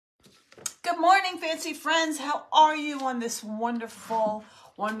Good morning, fancy friends. How are you on this wonderful,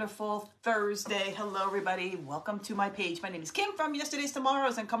 wonderful Thursday? Hello, everybody. Welcome to my page. My name is Kim from Yesterday's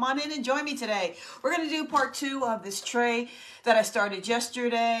Tomorrows, and come on in and join me today. We're going to do part 2 of this tray that I started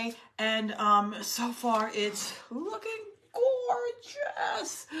yesterday, and so far it's looking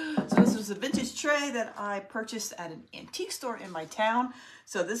gorgeous. So this was a vintage tray that I purchased at an antique store in my town.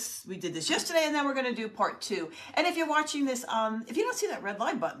 So we did this yesterday, and then we're going to do part 2. And if you're watching this, if you don't see that red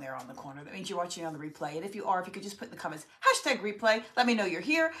line button there on the corner, that means you're watching on the replay. And if you are, if you could just put in the comments, #replay, let me know you're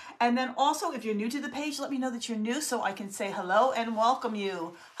here. And then also, if you're new to the page, let me know that you're new so I can say hello and welcome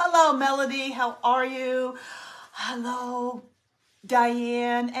you. Hello, Melody. How are you? Hello,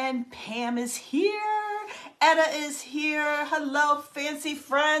 Diane, and Pam is here. Etta is here. Hello, fancy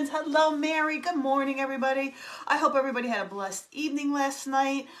friends. Hello, Mary. Good morning, everybody. I hope everybody had a blessed evening last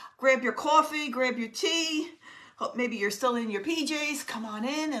night. Grab your coffee, grab your tea. Hope maybe you're still in your PJs. Come on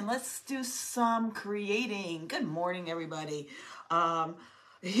in and let's do some creating. Good morning, everybody.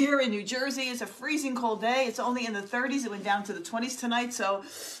 Here in New Jersey, it's a freezing cold day. It's only in the 30s. It went down to the 20s tonight, so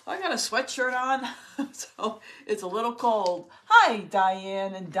I got a sweatshirt on, so it's a little cold. Hi,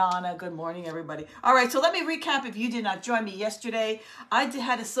 Diane and Donna. Good morning, everybody. All right, so let me recap if you did not join me yesterday. I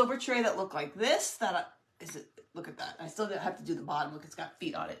had a silver tray that looked like this. Look at that. I still have to do the bottom. Look, it's got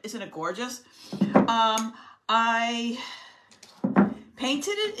feet on it. Isn't it gorgeous? I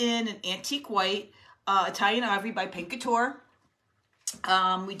painted it in an antique white, Italian ivory by Paint Couture.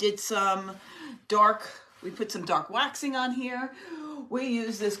 We did we put some dark waxing on here. We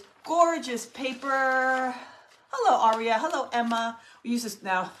use this gorgeous paper. Hello, Aria. Hello, Emma. We use this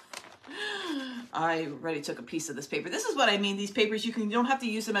now. I already took a piece of this paper. This is what I mean. These papers, you don't have to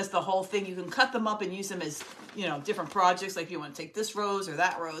use them as the whole thing. You can cut them up and use them as, different projects. Like if you want to take this rose or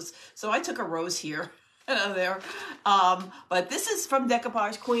that rose. So I took a rose here and there. But this is from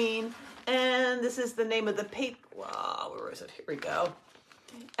Decoupage Queen. And this is the name of the paper. Wow, where is it? Here we go.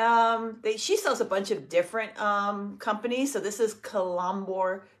 She sells a bunch of different companies. So this is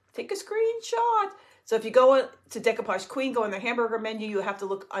Colombo. Take a screenshot. So if you go to Decoupage Queen, go on their hamburger menu, you have to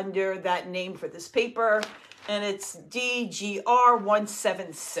look under that name for this paper. And it's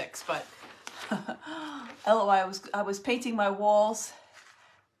DGR176. But LOI, I was painting my walls.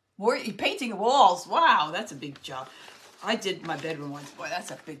 Were you painting walls? Wow, that's a big job. I did my bedroom once. Boy,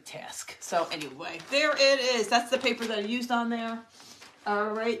 that's a big task. So anyway, there it is. That's the paper that I used on there. All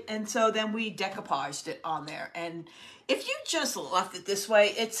right. And so then we decoupaged it on there. And if you just left it this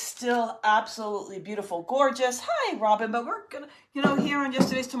way, it's still absolutely beautiful, gorgeous. Hi, Robin. But we're going to, here on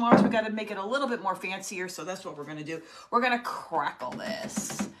Yesterday's Tomorrows, we got to make it a little bit more fancier. So that's what we're going to do. We're going to crackle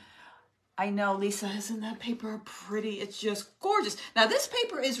this. I know, Lisa, isn't that paper pretty? It's just gorgeous. Now, this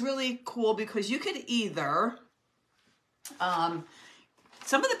paper is really cool because you could either... some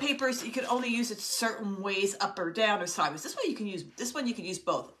of the papers you can only use it certain ways, up or down or sideways. This one you can use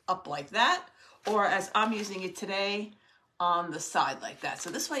both, up like that, or as I'm using it today, on the side like that. So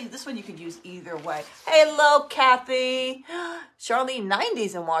this one you could use either way. Hello, Kathy. Charlene,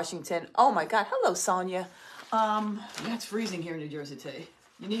 90s in Washington. Oh my God. Hello, Sonia. Yeah, it's freezing here in New Jersey today.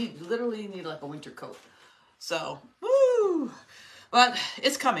 You literally need like a winter coat. So, woo! But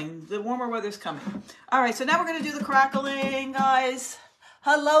it's coming. The warmer weather's coming. All right, so now we're going to do the crackling, guys.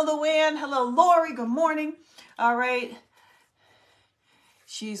 Hello, Luann. Hello, Lori. Good morning. All right.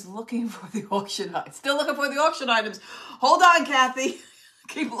 She's looking for the auction items. Still looking for the auction items. Hold on, Kathy.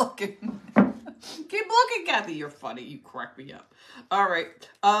 Keep looking. Keep looking, Kathy. You're funny. You crack me up. All right.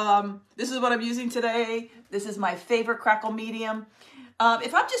 This is what I'm using today. This is my favorite crackle medium.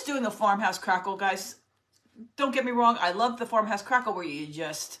 If I'm just doing a farmhouse crackle, guys, don't get me wrong, I love the farmhouse crackle where you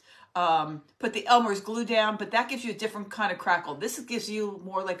just put the Elmer's glue down, but that gives you a different kind of crackle. This gives you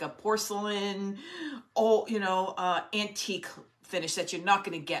more like a porcelain, antique finish that you're not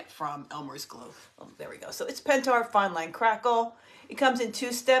going to get from Elmer's glue. Oh, there we go. So it's Pentart Fine Line Crackle. It comes in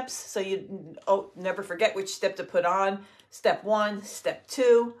 2 steps, so you never forget which step to put on. Step 1, step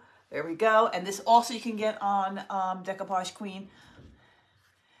 2. There we go. And this also you can get on Decoupage Queen.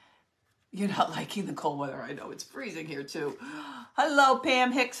 You're not liking the cold weather. I know it's freezing here too. Hello,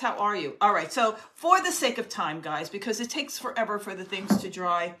 Pam Hicks. How are you? All right. So for the sake of time, guys, because it takes forever for the things to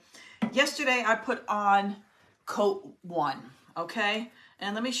dry, yesterday I put on coat 1. Okay.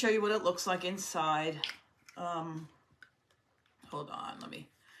 And let me show you what it looks like inside. Hold on.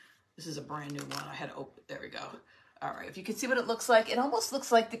 This is a brand new one. I had to open. There we go. All right. If you can see what it looks like, it almost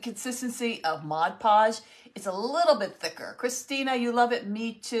looks like the consistency of Mod Podge. It's a little bit thicker. Christina, you love it.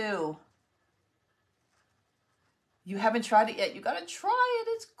 Me too. You haven't tried it yet. You got to try it.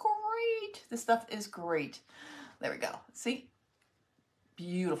 It's great. This stuff is great. There we go. See?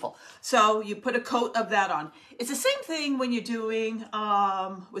 Beautiful. So you put a coat of that on. It's the same thing when you're doing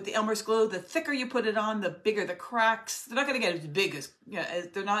with the Elmer's glue. The thicker you put it on, the bigger the cracks. They're not going to get as big as, you know,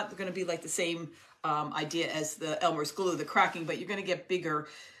 they're not going to be like the same idea as the Elmer's glue, the cracking, but you're going to get bigger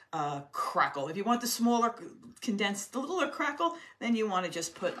crackle. If you want the smaller condensed, the littler crackle, then you want to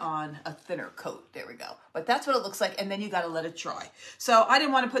just put on a thinner coat. There we go. But that's what it looks like, and then you got to let it dry. So I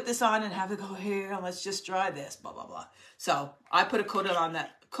didn't want to put this on and have it go here, let's just dry this, blah, blah, blah. So I put a coat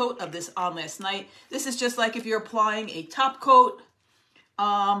of this on last night. This is just like if you're applying a top coat,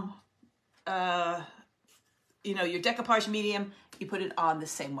 you know, your decoupage medium, you put it on the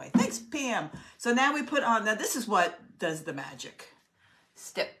same way. Thanks, Pam. So now we put on, now this is what does the magic.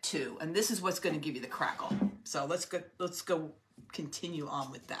 Step 2, and this is what's going to give you the crackle. So let's go continue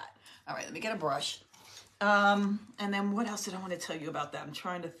on with that. All right, let me get a brush. And then what else did I want to tell you about that? I'm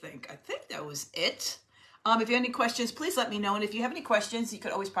trying to think. I think that was it. If you have any questions, please let me know. And if you have any questions, you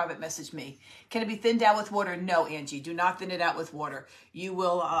could always private message me. Can it be thinned out with water? No, Angie, do not thin it out with water. You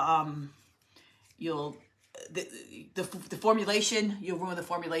will, the formulation, you'll ruin the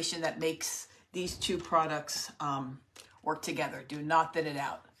formulation that makes these two products work together. Do not thin it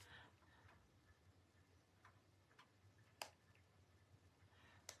out.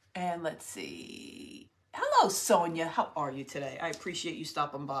 And let's see. Hello, Sonia. How are you today? I appreciate you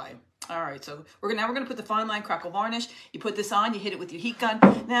stopping by. All right, so we're gonna put the fine line crackle varnish. You put this on, you hit it with your heat gun.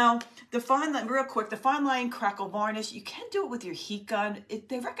 Now, the fine line, real quick, the fine line crackle varnish, you can do it with your heat gun.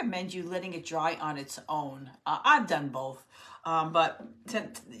 They recommend you letting it dry on its own. I've done both, but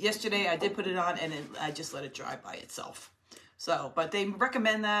yesterday I did put it on and I just let it dry by itself. So, but they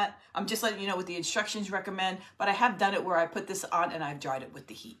recommend that. I'm just letting you know what the instructions recommend, but I have done it where I put this on and I've dried it with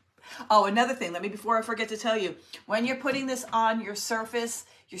the heat. Oh, another thing, before I forget to tell you, when you're putting this on your surface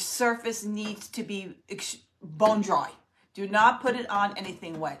needs to be bone dry. Do not put it on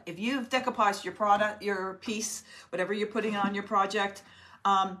anything wet. If you've decoupaged your product, your piece, whatever you're putting on your project,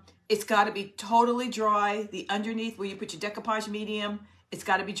 it's got to be totally dry. The underneath where you put your decoupage medium, it's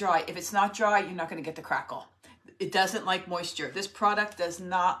got to be dry. If it's not dry, you're not going to get the crackle. It doesn't like moisture. This product does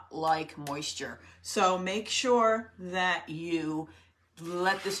not like moisture. So make sure that you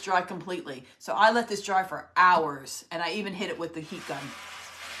let this dry completely. So I let this dry for hours, and I even hit it with the heat gun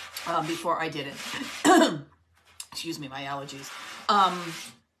before I did it. Excuse me, my allergies.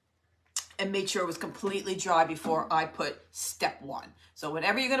 And made sure it was completely dry before I put step 1. So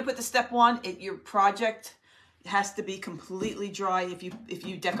whenever you're going to put the step 1, your project has to be completely dry if you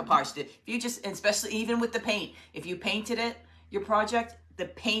decoupaged it. If you just, especially even with the paint, if you painted it, your project, the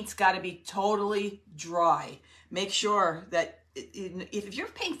paint's got to be totally dry. Make sure that if your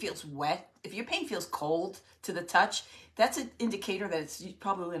paint feels wet, if your paint feels cold to the touch, that's an indicator that it's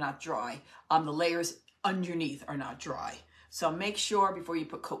probably not dry. The layers underneath are not dry. So make sure before you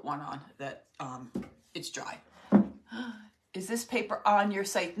put coat 1 on that it's dry. Is this paper on your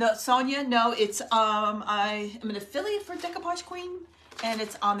site? No, Sonia, no, it's, I am an affiliate for Decoupage Queen, and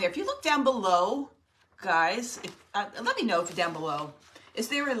it's on there. If you look down below, guys, let me know if you're down below. Is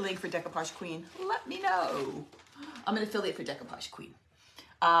there a link for Decoupage Queen? Let me know. I'm an affiliate for Decoupage Queen.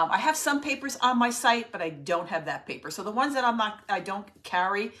 I have some papers on my site, but I don't have that paper. So the ones that I don't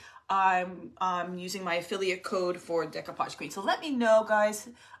carry, I'm using my affiliate code for Decoupage Queen. So let me know, guys,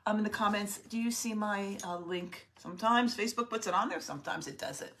 in the comments, do you see my link? Sometimes Facebook puts it on there, sometimes it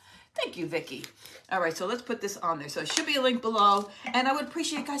doesn't. Thank you, Vicky. All right, so let's put this on there. So it should be a link below. And I would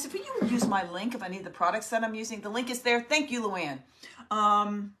appreciate, guys, if you would use my link, if any of the products that I'm using, the link is there. Thank you, Luann.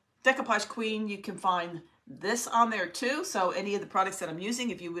 Decoupage Queen, you can find this on there too. So any of the products that I'm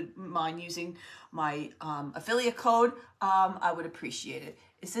using, if you would mind using my affiliate code, I would appreciate it.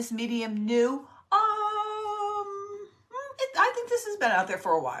 Is this medium new? I think this has been out there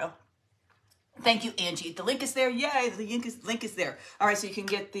for a while. Thank you, Angie. The link is there. Yay, the link is there. All right, so you can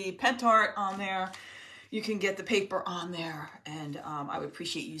get the Pentart on there. You can get the paper on there, and I would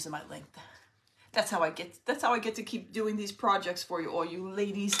appreciate using my link. That's how I get to keep doing these projects for you, all you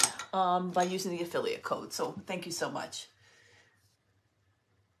ladies, by using the affiliate code. So thank you so much.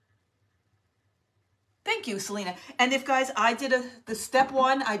 Thank you, Selena. And if, guys, I did the step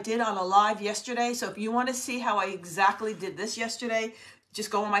 1 I did on a live yesterday. So if you want to see how I exactly did this yesterday,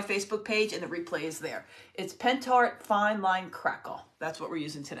 just go on my Facebook page and the replay is there. It's Pentart Fine Line Crackle. That's what we're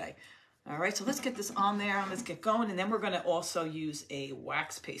using today. All right, so let's get this on there and let's get going. And then we're going to also use a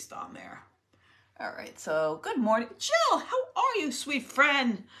wax paste on there. All right, so good morning. Jill, how are you, sweet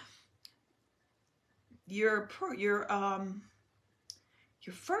friend? Your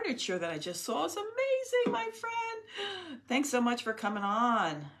furniture that I just saw is amazing, my friend. Thanks so much for coming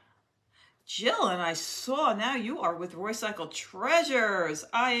on. Jill, and I saw now you are with Roycycle Treasures.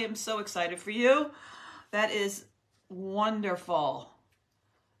 I am so excited for you. That is wonderful.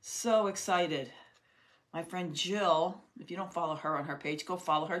 So excited. My friend Jill, if you don't follow her on her page, go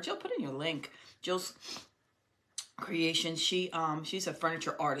follow her. Jill, put in your link. Jill's creation. She's a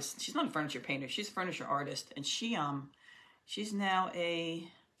furniture artist. She's not a furniture painter. She's a furniture artist, and she's now a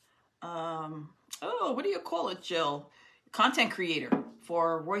what do you call it, Jill? Content creator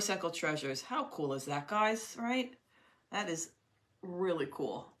for Roycycle Treasures. How cool is that, guys? Right? That is really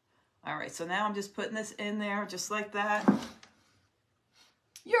cool. All right, so now I'm just putting this in there just like that.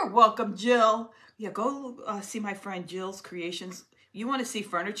 You're welcome, Jill. Yeah, go see my friend Jill's creations. You want to see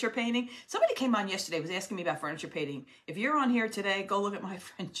furniture painting? Somebody came on yesterday, was asking me about furniture painting. If you're on here today, go look at my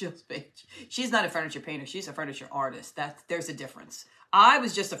friend Jill's page. She's not a furniture painter. She's a furniture artist. There's a difference. I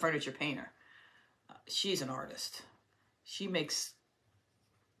was just a furniture painter. She's an artist. She makes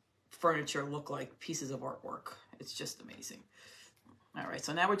furniture look like pieces of artwork. It's just amazing. All right,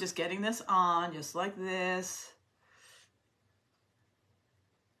 so now we're just getting this on just like this.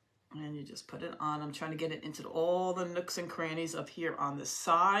 And you just put it on. I'm trying to get it into all the nooks and crannies up here on the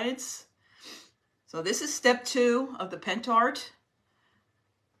sides. So this is step 2 of the Pentart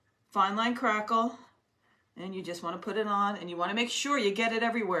fine line crackle. And you just want to put it on, and you want to make sure you get it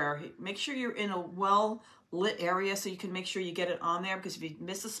everywhere. Make sure you're in a well-lit area so you can make sure you get it on there, because if you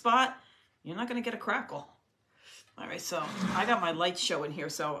miss a spot, you're not going to get a crackle. All right, so I got my light showing here,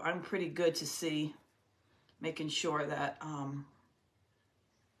 so I'm pretty good to see, making sure that I'm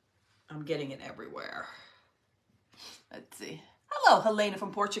getting it everywhere. Let's see. Hello, Helena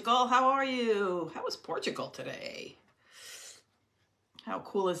from Portugal. How are you? How was Portugal today? How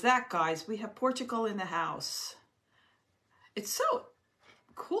cool is that, guys? We have Portugal in the house. It's so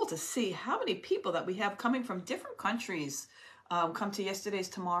cool to see how many people that we have coming from different countries come to Yesterday's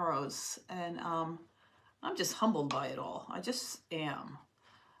Tomorrows. And I'm just humbled by it all. I just am.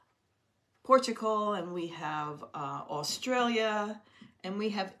 Portugal, and we have Australia, and we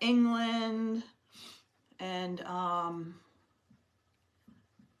have England, and a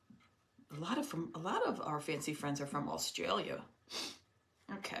lot of our fancy friends are from Australia.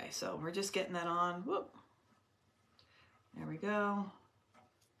 Okay, so we're just getting that on. Whoop. There we go.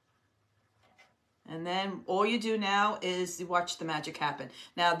 And then all you do now is you watch the magic happen.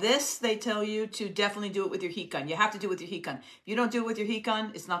 Now this, they tell you to definitely do it with your heat gun. You have to do it with your heat gun. If you don't do it with your heat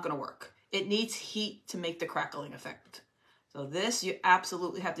gun, it's not going to work. It needs heat to make the crackling effect. So this, you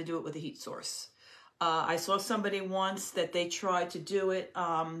absolutely have to do it with a heat source. I saw somebody once that they tried to do it,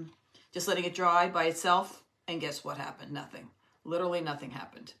 just letting it dry by itself, and guess what happened? Nothing. Literally nothing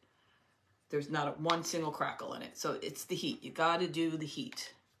happened. There's not one single crackle in it. So it's the heat. You got to do the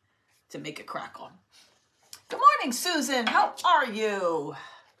heat to make it crackle. Good morning, Susan. How are you?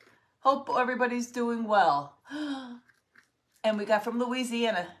 Hope everybody's doing well. And we got from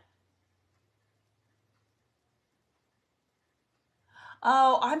Louisiana.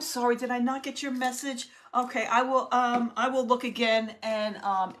 Oh, I'm sorry. Did I not get your message? Okay, I will look again and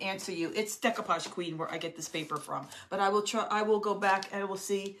answer you. It's Decoupage Queen where I get this paper from. But I will go back and I will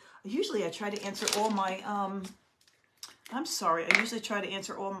see. Usually I try to answer all my I'm sorry. I usually try to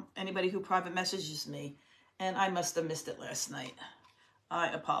answer anybody who private messages me, and I must have missed it last night. I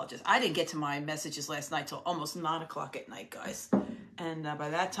apologize. I didn't get to my messages last night till almost 9 o'clock at night, guys. And by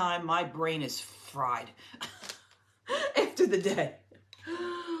that time, my brain is fried after the day.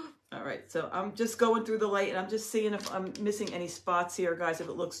 All right, so I'm just going through the light, and I'm just seeing if I'm missing any spots here, guys. If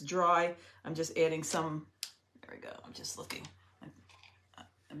it looks dry, I'm just adding some. There we go. I'm just looking.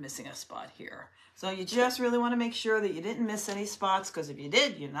 I'm missing a spot here. So you just really want to make sure that you didn't miss any spots, because if you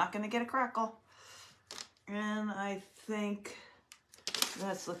did, you're not going to get a crackle. And I think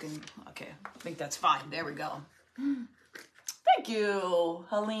that's looking, okay, I think that's fine. There we go. Thank you,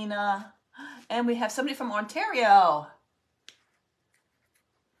 Helena. And we have somebody from Ontario.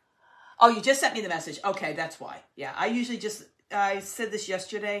 Oh, you just sent me the message. Okay, that's why. Yeah, I said this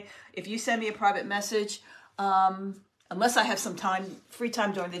yesterday. If you send me a private message, unless I have some free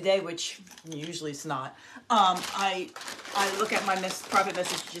time during the day, which usually it's not, I look at my private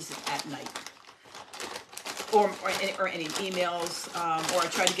messages at night, or any emails, or I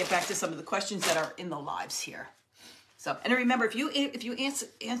try to get back to some of the questions that are in the lives here. So, and remember, if you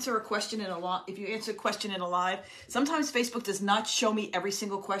answer a question in a live, sometimes Facebook does not show me every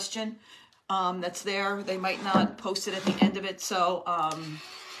single question that's there. They might not post it at the end of it. So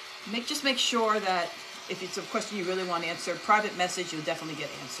just make sure that if it's a question you really want answered, private message, you'll definitely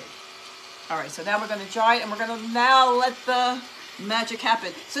get answered. All right, so now we're going to dry it, and we're going to now let the magic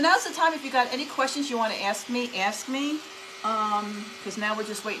happen. So now's the time. If you got any questions you want to ask me, because now we're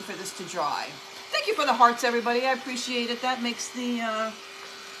just waiting for this to dry. Thank you for the hearts, everybody. I appreciate it. That makes the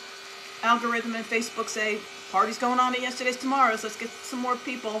algorithm in Facebook say, party's going on at Yesterday's Tomorrow's. Let's get some more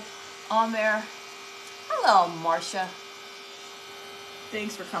people on there. Hello, Marcia.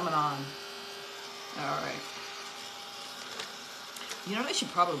 Thanks for coming on. All right. You know what I should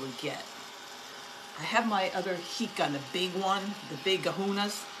probably get? I have my other heat gun, the big one, the big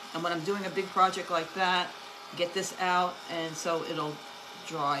kahunas. And when I'm doing a big project like that, get this out, and so it'll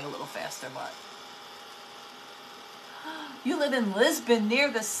dry a little faster. But you live in Lisbon,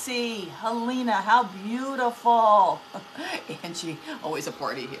 near the sea. Helena, how beautiful. Angie, always a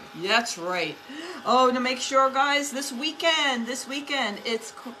party here. That's right. Oh, to make sure, guys, this weekend,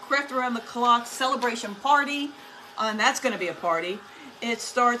 it's Craft Around the Clock celebration party, and that's going to be a party. It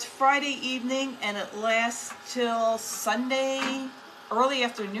starts Friday evening, and it lasts till Sunday early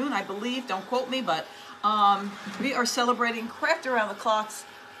afternoon, I believe. Don't quote me, but we are celebrating Craft Around the Clock's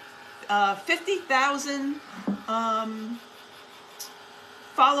 50,000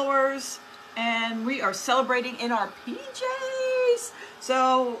 followers, and we are celebrating in our PJs.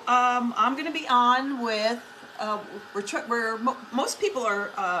 So I'm going to be on with, most people are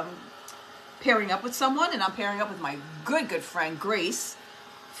pairing up with someone, and I'm pairing up with my good friend Grace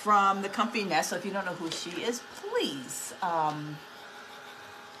from the Comfy Nest. So if you don't know who she is, please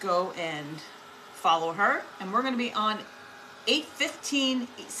go and follow her. And we're going to be on 8:15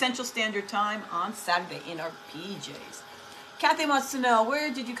 Central Standard Time on Saturday in our PJs. Kathy wants to know,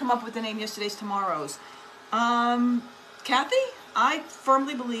 where did you come up with the name Yesterday's Tomorrow's? Kathy, I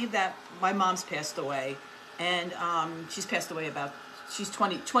firmly believe that my mom's passed away, and she's passed away she's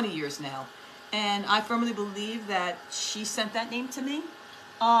 20 years now. And I firmly believe that she sent that name to me.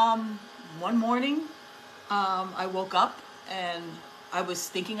 One morning, I woke up and I was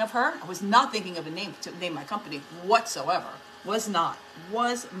thinking of her. I was not thinking of a name to name my company whatsoever. Was not.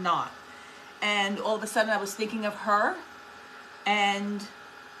 And all of a sudden I was thinking of her, and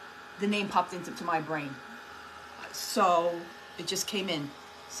the name popped into my brain. So it just came in.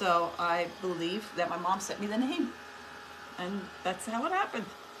 So I believe that my mom sent me the name. And that's how it happened.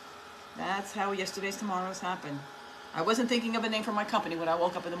 That's how Yesterday's Tomorrow's happened. I wasn't thinking of a name for my company when I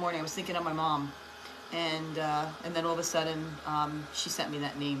woke up in the morning. I was thinking of my mom. And then all of a sudden, she sent me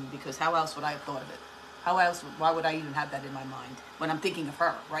that name, because how else would I have thought of it? Why would I even have that in my mind when I'm thinking of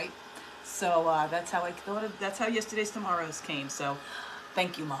her, right? So that's how I thought of, that's how Yesterday's Tomorrow's came. So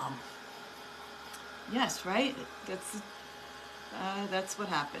thank you, Mom. Yes, right? That's what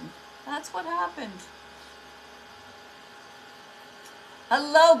happened. That's what happened.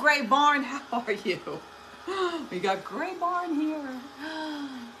 Hello, Gray Barn. How are you? We got Gray Barn here.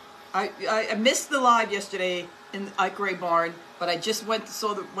 I missed the live yesterday at Gray Barn, but I just went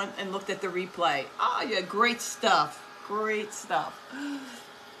and looked at the replay. Oh, yeah, great stuff. Great stuff.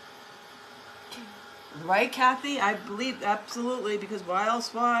 Right, Kathy? I believe absolutely, because why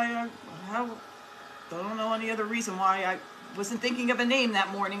else? I don't know any other reason why I wasn't thinking of a name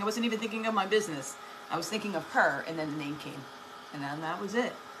that morning. I wasn't even thinking of my business. I was thinking of her, and then the name came. And then that was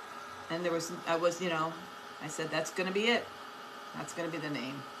it. And I said, that's going to be it. That's going to be the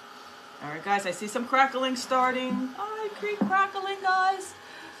name. All right, guys, I see some crackling starting. I agree, crackling, guys.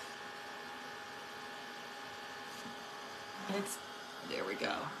 There we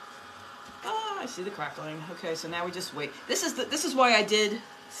go. Oh, I see the crackling. Okay, so now we just wait. This is why I did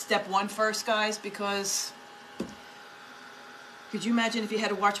step 1 first, guys, because could you imagine if you had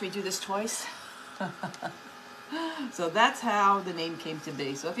to watch me do this twice? So that's how the name came to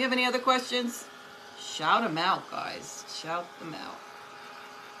be. So if you have any other questions, shout them out, guys. Shout them out.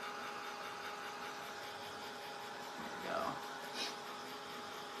 There we go.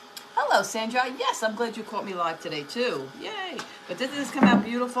 Hello, Sandra. Yes, I'm glad you caught me live today, too. Yay. But didn't this come out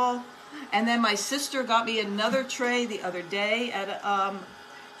beautiful? And then my sister got me another tray the other day at I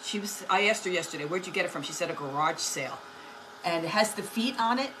asked her yesterday, where'd you get it from? She said a garage sale. And it has the feet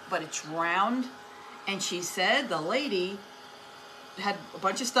on it, but it's round. And she said the lady had a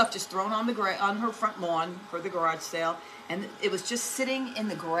bunch of stuff just thrown on her front lawn for the garage sale, and it was just sitting in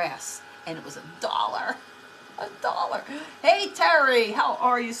the grass, and it was $1. $1. Hey, Terry, how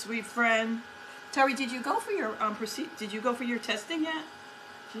are you, sweet friend? Terry, did you go for your testing yet?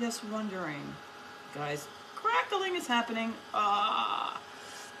 Just wondering, guys. Crackling is happening.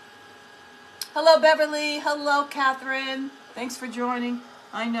 Hello, Beverly. Hello, Catherine. Thanks for joining.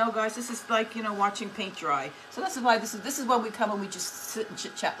 I know, guys, this is like, watching paint dry. So this is why this is when we come and we just sit and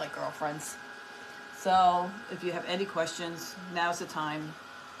chit-chat like girlfriends. So if you have any questions, now's the time.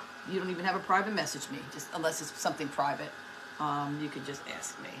 You don't even have a private message me, just unless it's something private. You could just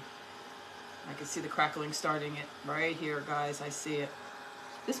ask me. I can see the crackling starting it right here, guys. I see it.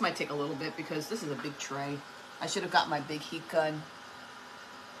 This might take a little bit because this is a big tray. I should have got my big heat gun.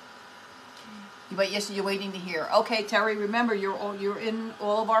 But yes, you're waiting to hear. Okay, Terry, remember, you're in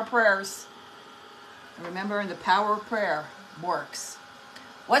all of our prayers. And remember, the power of prayer works.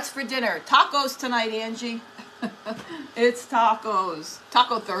 What's for dinner? Tacos tonight, Angie. It's tacos.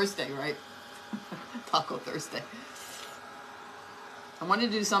 Taco Thursday, right? Taco Thursday. I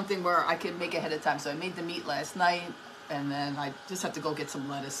wanted to do something where I could make ahead of time. So I made the meat last night, and then I just have to go get some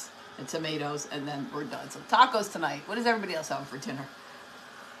lettuce and tomatoes, and then we're done. So tacos tonight. What is everybody else having for dinner?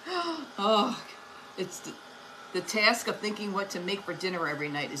 Oh, it's the task of thinking what to make for dinner every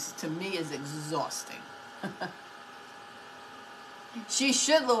night is, to me, is exhausting. She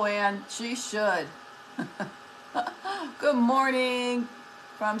should, Luann. She should. Good morning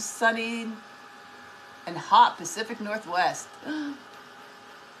from sunny and hot Pacific Northwest.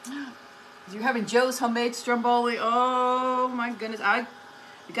 You're having Joe's homemade stromboli. Oh my goodness.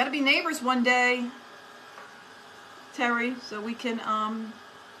 We got to be neighbors one day, Terry, so we can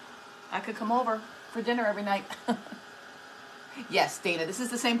I could come over for dinner every night. Yes, Dana, this is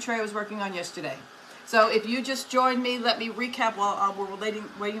the same tray I was working on yesterday. So if you just joined me, let me recap while we're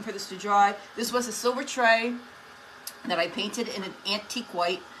waiting for this to dry. This was a silver tray that I painted in an antique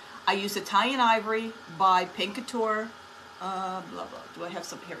white. I used Italian ivory by Pentart. Blah, blah. Do I have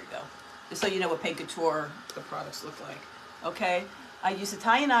some? Here we go. Just so you know what Pentart, the products look like. Okay. I used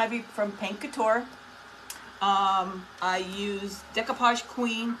Italian ivory from Pentart. I used Decoupage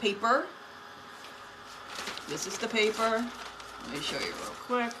Queen paper. This is the paper. Let me show you real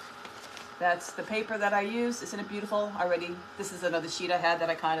quick. That's the paper that I used. Isn't it beautiful already? This is another sheet I had that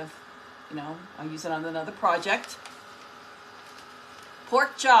I kind of, I use it on another project.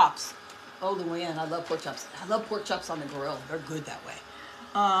 Pork chops. Oh, Luann, I love pork chops. I love pork chops on the grill. They're good that way.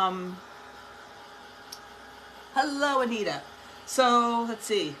 Hello, Anita. So, let's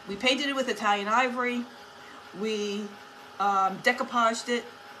see. We painted it with Italian ivory. We decoupaged it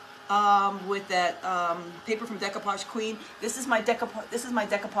with that paper from Decoupage Queen. This is my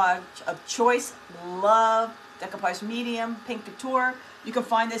decoupage of choice. Love decoupage medium, Pentart. You can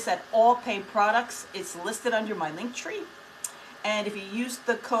find this at All Pay Products. It's listed under my link tree. And if you use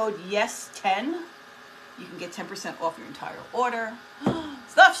the code YES10, you can get 10% off your entire order.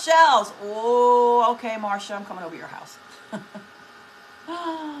 Stuffed shells. Oh, okay, Marcia, I'm coming over your house.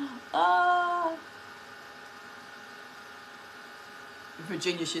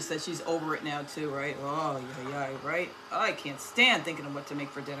 Virginia, she says she's over it now too, right? Oh, yeah, right? Oh, I can't stand thinking of what to make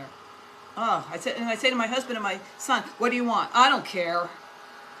for dinner. Oh, I say to my husband and my son, what do you want? I don't care.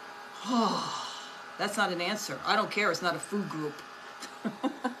 Oh, that's not an answer. I don't care. It's not a food group.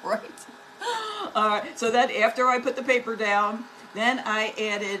 Right? All right. So then after I put the paper down, then I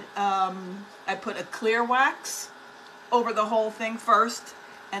added, I put a clear wax over the whole thing first,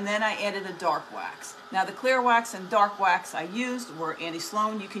 and then I added a dark wax. Now the clear wax and dark wax I used were Andy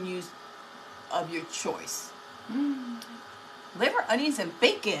Sloan. You can use of your choice. Liver, onions, and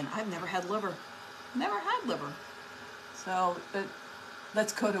bacon. I've never had liver. Never had liver. So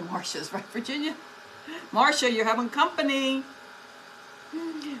let's go to Marcia's, right, Virginia? Marcia, you're having company.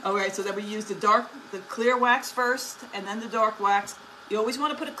 All right, so then we use the clear wax first, and then the dark wax. You always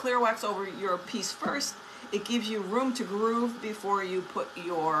want to put a clear wax over your piece first. It gives you room to groove before you put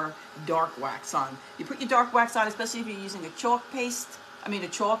your dark wax on. You put your dark wax on, especially if you're using a chalk paint.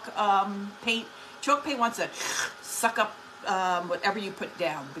 Chalk paint wants to suck up whatever you put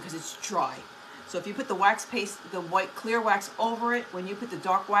down because it's dry. So if you put the wax paste, the white clear wax over it, when you put the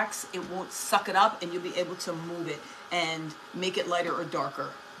dark wax, it won't suck it up, and you'll be able to move it and make it lighter or darker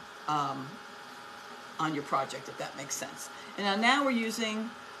on your project, if that makes sense. And now we're using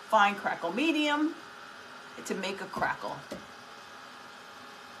fine crackle medium to make a crackle.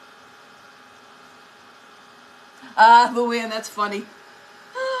 Luann, that's funny.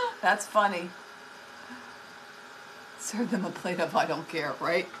 That's funny. Serve them a plate of I don't care,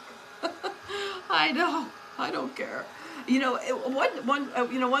 right? I know. I don't care.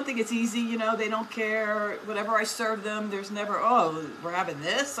 One thing, it's easy, they don't care. Whatever I serve them, there's never, oh, we're having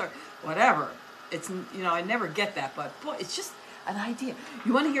this or whatever. It's, I never get that, but boy, it's just an idea.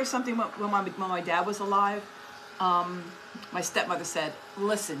 You want to hear something when my dad was alive? My stepmother said,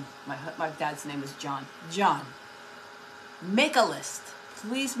 listen, my dad's name was John. John, make a list.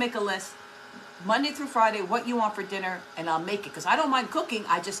 Please make a list. Monday through Friday, what you want for dinner, and I'll make it. Because I don't mind cooking,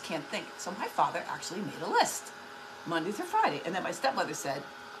 I just can't think. So my father actually made a list. Monday through Friday. And then my stepmother said,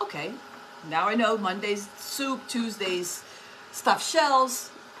 okay, now I know Monday's soup, Tuesday's stuffed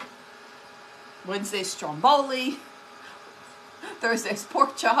shells, Wednesday's stromboli, Thursday's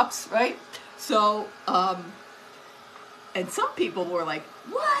pork chops, right? So, and some people were like,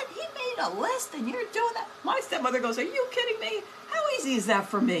 what? He made a list and you're doing that? My stepmother goes, are you kidding me? How easy is that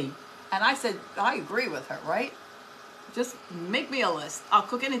for me? And I said, I agree with her, right? Just make me a list. I'll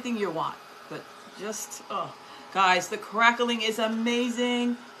cook anything you want. But just, oh. Guys, the crackling is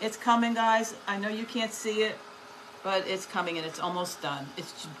amazing. It's coming, guys. I know you can't see it, but it's coming and it's almost done.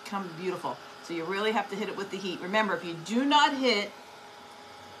 It's become beautiful. So you really have to hit it with the heat. Remember, if you do not hit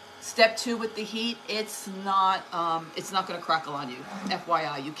step 2 with the heat, it's not going to crackle on you.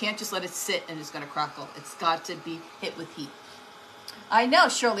 FYI, you can't just let it sit and it's going to crackle. It's got to be hit with heat. I know,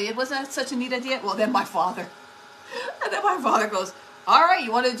 Shirley, it wasn't such a neat idea. Well, then my father goes, all right,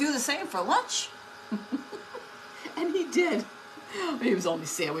 you want to do the same for lunch? And he did. It was only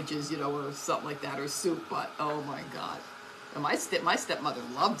sandwiches, you know, or something like that, or soup, but oh my God. And my stepmother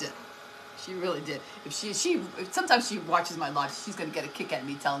loved it. She really did. If she sometimes she watches my live, she's going to get a kick at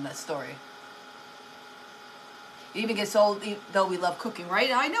me telling that story. It even gets old, though we love cooking, right?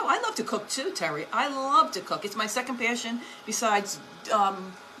 I know, I love to cook too, Terry. I love to cook. It's my second passion besides,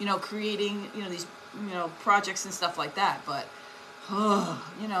 you know, creating, you know, these, you know, projects and stuff like that, but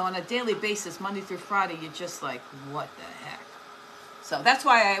you know, on a daily basis, Monday through Friday, you're just like, what the heck? So that's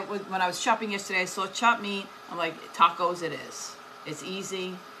why when I was shopping yesterday, I saw chopped meat. I'm like, tacos it is. It's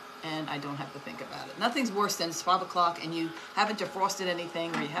easy, and I don't have to think about it. Nothing's worse than it's 5 o'clock, and you haven't defrosted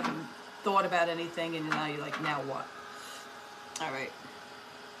anything, or you haven't thought about anything, and now you're like, now what? All right.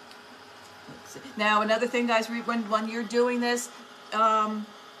 Let's see. Now, another thing, guys, when you're doing this,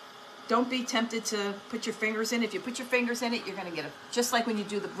 don't be tempted to put your fingers in. If you put your fingers in it, you're going to get just like when you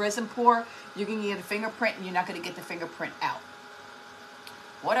do the resin pour, you're going to get a fingerprint and you're not going to get the fingerprint out.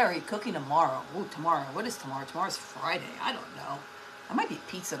 What are you cooking tomorrow? Ooh, tomorrow. What is tomorrow? Tomorrow's Friday. I don't know. I might be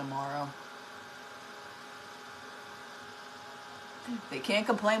pizza tomorrow. They can't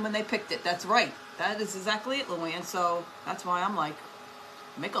complain when they picked it. That's right. That is exactly it, Luann. So that's why I'm like,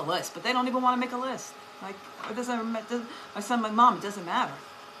 make a list. But they don't even want to make a list. Like, it doesn't, my son, my mom, it doesn't matter.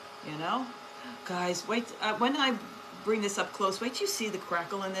 You know, guys, wait, when I bring this up close, wait till you see the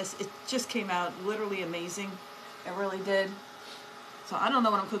crackle in this. It just came out literally amazing. It really did. So I don't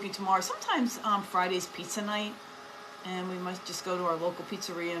know what I'm cooking tomorrow. Sometimes Friday's pizza night, and we might just go to our local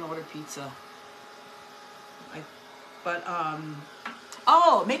pizzeria and order pizza.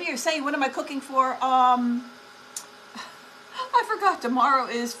 Oh, maybe you're saying, what am I cooking for? I forgot, tomorrow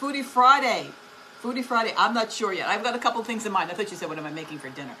is Foodie Friday. Foodie Friday, I'm not sure yet. I've got a couple of things in mind. I thought you said, what am I making for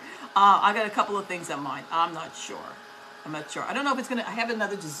dinner? I got a couple of things in mind. I'm not sure. I'm not sure. I don't know if it's going to, I have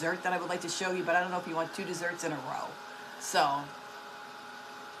another dessert that I would like to show you, but I don't know if you want 2 desserts in a row. So.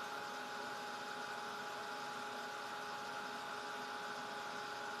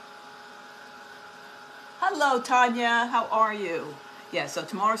 Hello, Tanya. How are you? Yeah, so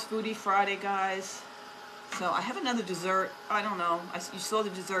tomorrow's Foodie Friday, guys. So I have another dessert. I don't know. You saw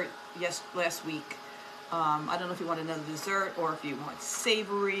the dessert last week. I don't know if you want another dessert or if you want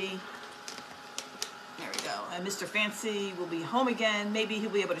savory. There we go. And Mr. Fancy will be home again. Maybe he'll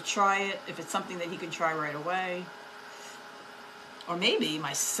be able to try it if it's something that he can try right away. Or maybe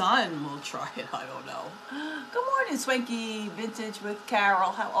my son will try it. I don't know. Good morning, Swanky Vintage with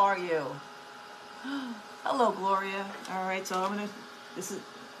Carol. How are you? Hello, Gloria. All right, so I'm gonna. This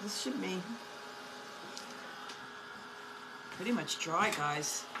should be pretty much dry,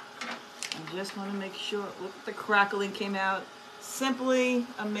 guys. I just want to make sure. Look at the crackling came out. Simply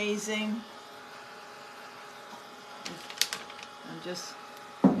amazing. I just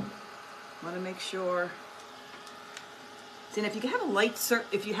want to make sure. See, and if you have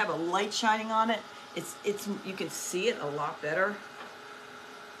a light shining on it, it's you can see it a lot better.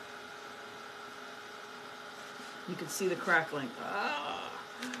 You can see the crackling.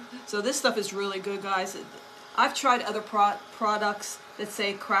 So this stuff is really good, guys. I've tried other products that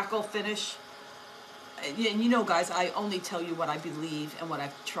say crackle finish. And you know, guys, I only tell you what I believe and what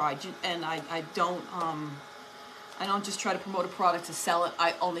I've tried. And I don't just try to promote a product to sell it.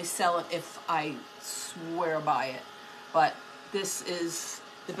 I only sell it if I swear by it. But this is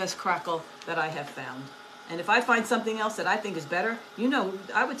the best crackle that I have found. And if I find something else that I think is better, you know,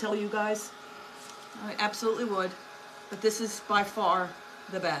 I would tell you guys. I absolutely would, but this is by far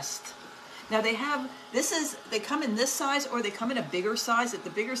the best. Now they come in this size or they come in a bigger size. At the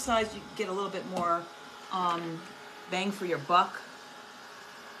bigger size, you get a little bit more bang for your buck.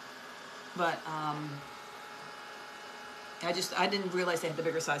 But I didn't realize they had the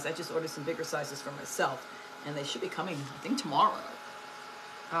bigger size. I just ordered some bigger sizes for myself, and they should be coming, I think, tomorrow.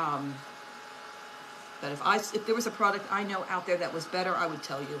 But if there was a product I know out there that was better, I would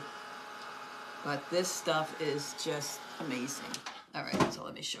tell you. But this stuff is just amazing. All right, so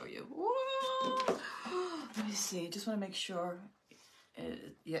let me show you. Whoa. Let me see. Just want to make sure.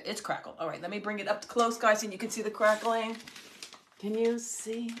 Yeah, it's crackled. All right, let me bring it up close, guys, and you can see the crackling. Can you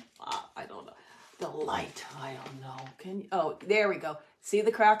see? I don't know. The light, I don't know. Can you? Oh, there we go. See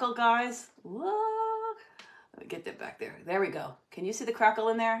the crackle, guys? Whoa. Let me get that back there. There we go. Can you see the crackle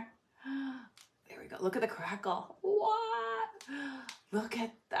in there? There we go. Look at the crackle. What? Look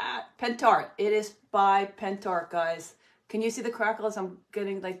at that. Pentart. It is by Pentart, guys. Can you see the crackle as I'm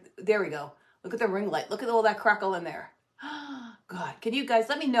getting like, there we go. Look at the ring light. Look at all that crackle in there. God, can you guys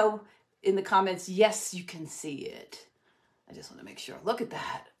let me know in the comments? Yes, you can see it. I just want to make sure. Look at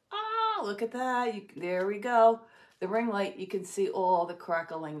that. Ah, look at that. There we go. The ring light, you can see all the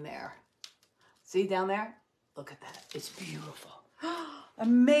crackling there. See down there? Look at that. It's beautiful.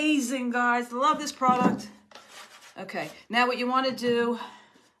 Amazing, guys. Love this product. Okay, now what you want to do,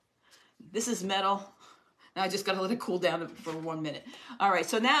 this is metal. Now I just got to let it cool down for 1 minute. All right,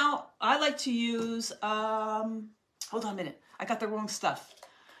 so now I like to use, hold on a minute. I got the wrong stuff.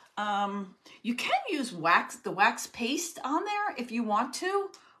 You can use the wax paste on there if you want to.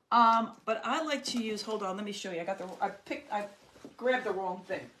 But I like to use, hold on, let me show you. I grabbed the wrong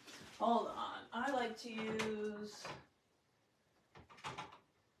thing. Hold on. I like to use,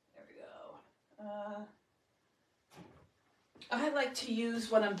 there we go. I like to use,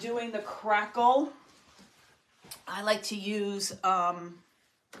 when I'm doing the crackle, I like to use the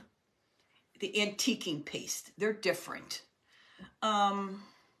antiquing paste. They're different.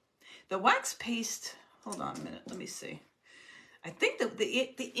 The wax paste, hold on a minute, let me see. I think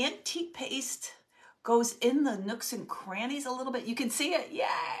the antique paste goes in the nooks and crannies a little bit. You can see it,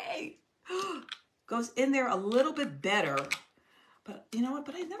 yay! Goes in there a little bit better. But you know what,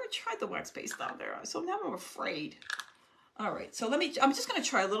 but I never tried the wax paste on there, so now I'm afraid. All right, so I'm just gonna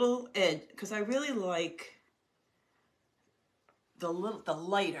try a little edge, because I really like the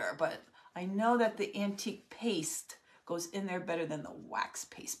lighter, but I know that the antique paste goes in there better than the wax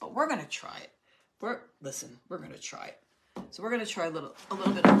paste, but we're gonna try it. We're gonna try it. So we're gonna try a little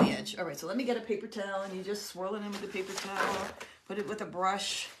bit on the edge. All right, so let me get a paper towel, and you just swirl it in with the paper towel, put it with a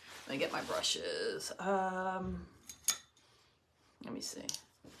brush. Let me get my brushes. Let me see.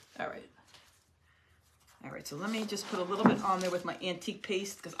 All right, so let me just put a little bit on there with my antique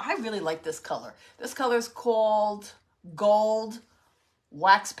paste, because I really like this color. This color is called Gold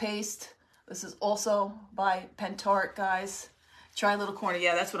Wax Paste. This is also by Pentart, guys. Try a little corner.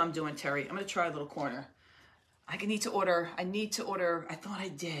 Yeah, that's what I'm doing, Terry. I'm going to try a little corner. I need to order. I thought I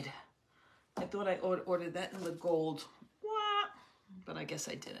did. I thought I ordered that in the gold. What? But I guess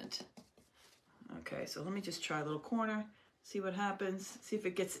I didn't. Okay, so let me just try a little corner. See what happens. See if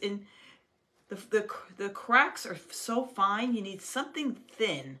it gets in. The cracks are so fine. You need something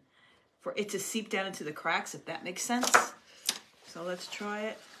thin for it to seep down into the cracks, if that makes sense. So let's try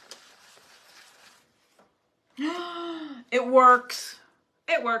it. It works.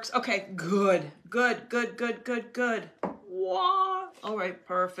 It works. Okay, good. Good. Wow. All right,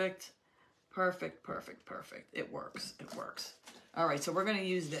 perfect. It works. All right, so we're going to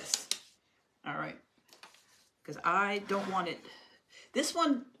use this. All right, because I don't want it. This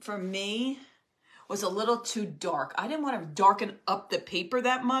one, for me, was a little too dark. I didn't want to darken up the paper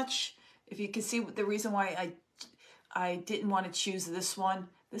that much. If you can see the reason why I didn't want to choose this one.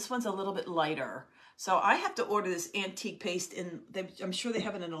 This one's a little bit lighter. So I have to order this antique paste I'm sure they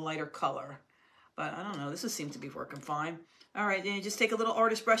have it in a lighter color. But I don't know, this seems to be working fine. All right, then you just take a little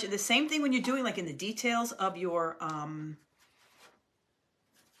artist brush. And the same thing when you're doing like in the details of your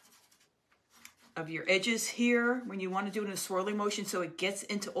edges here, when you want to do it in a swirling motion so it gets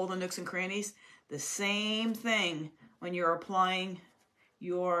into all the nooks and crannies. The same thing when you're applying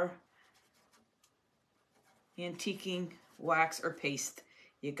your antiquing wax or paste.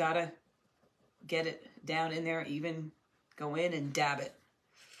 You gotta get it down in there, even go in and dab it,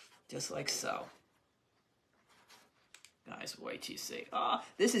 just like so. Guys, wait till you see.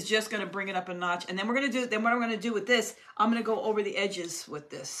 This is just gonna bring it up a notch. And then what I'm gonna do with this, I'm gonna go over the edges with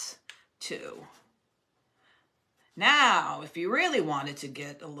this too. Now, if you really wanted to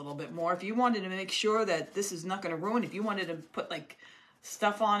get a little bit more, if you wanted to make sure that this is not gonna ruin, if you wanted to put like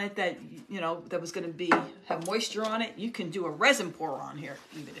stuff on it that, you know, that was going to have moisture on it, you can do a resin pour on here,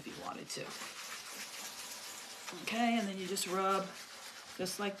 even if you wanted to. Okay, and then you just rub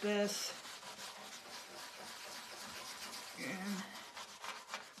just like this. And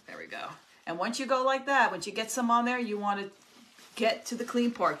there we go. And once you go like that, once you get some on there, you want to get to the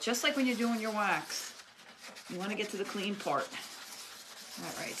clean part, just like when you're doing your wax. You want to get to the clean part.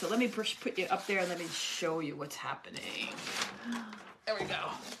 All right, so let me put you up there and let me show you what's happening. There we go.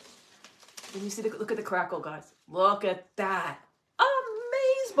 Can you see look at the crackle, guys? Look at that.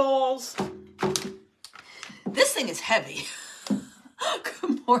 cheese balls. This thing is heavy.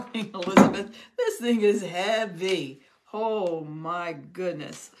 Good morning, Elizabeth. This thing is heavy. Oh my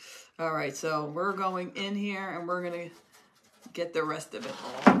goodness. All right, so we're going in here and we're gonna get the rest of it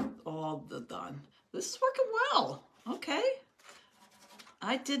all done. This is working well. Okay.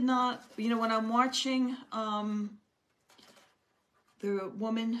 I did not, you know, when I'm watching the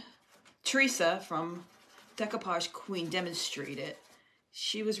woman Teresa from Decoupage Queen demonstrate it,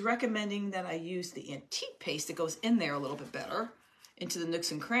 she was recommending that I use the antique paste that goes in there a little bit better into the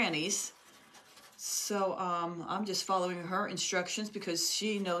nooks and crannies. So I'm just following her instructions because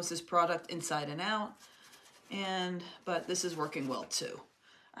she knows this product inside and out. But this is working well too.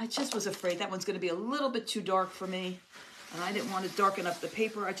 I just was afraid that one's going to be a little bit too dark for me. And I didn't want to darken up the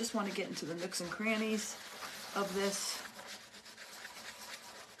paper. I just want to get into the nooks and crannies of this.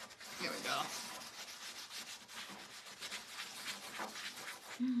 Here we go.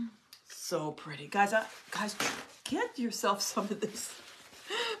 So pretty. Guys, get yourself some of this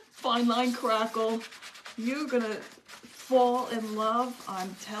fine line crackle. You're going to fall in love.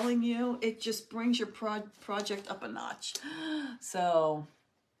 I'm telling you, it just brings your project up a notch. So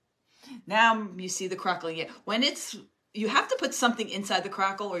now you see the crackling. Yeah, when you have to put something inside the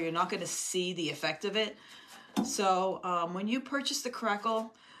crackle or you're not going to see the effect of it. So when you purchase the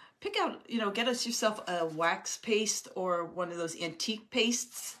crackle, pick out, get yourself a wax paste or one of those antique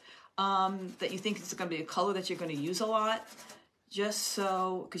pastes that you think is going to be a color that you're going to use a lot. Just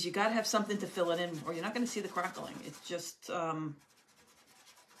so, because you got to have something to fill it in or you're not going to see the crackling. It's just,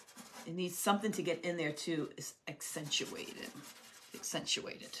 it needs something to get in there to accentuate it.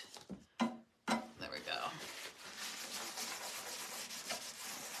 There we go.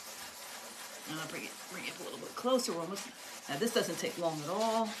 And I'll bring it up a little bit closer. We're almost, now this doesn't take long at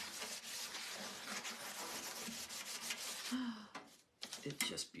all. It's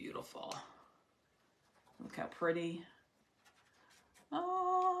just beautiful. Look how pretty.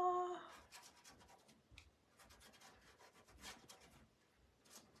 Oh.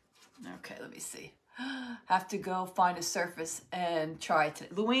 Okay, let me see. Have to go find a surface and try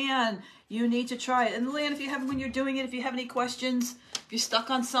it. Luann, you need to try it. And Luann, when you're doing it, if you have any questions, if you're stuck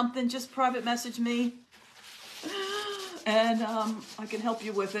on something, just private message me. And I can help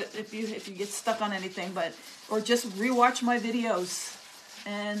you with it if you get stuck on anything, or just rewatch my videos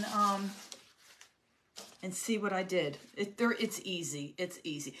and see what I did. It's easy. It's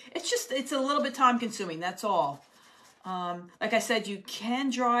easy. It's a little bit time consuming. That's all. Like I said, you can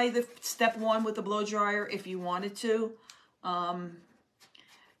dry the step one with the blow dryer if you wanted to. I'm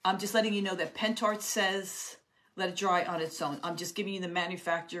just letting you know that Pentart says let it dry on its own. I'm just giving you the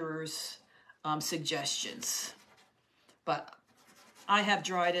manufacturer's suggestions. But I have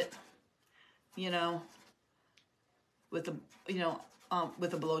dried it, with the,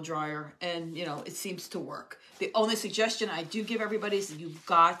 with a blow dryer, and it seems to work. The only suggestion I do give everybody is you've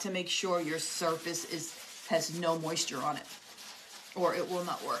got to make sure your surface has no moisture on it, or it will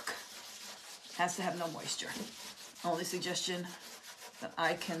not work. It has to have no moisture. Only suggestion that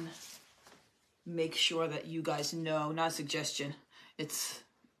I can make sure that you guys know, not a suggestion.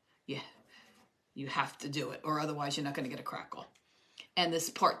 You have to do it, or otherwise you're not going to get a crackle. And this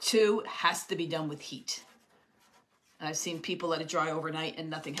part 2 has to be done with heat. I've seen people let it dry overnight and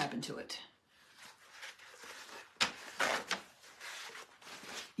nothing happened to it.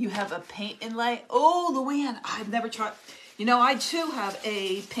 You have a paint inlay. Oh, Luann, I've never tried. I too have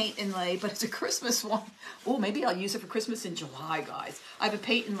a paint inlay, but it's a Christmas one. Oh, maybe I'll use it for Christmas in July, guys. I have a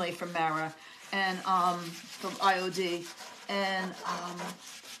paint inlay from Mara and from IOD, and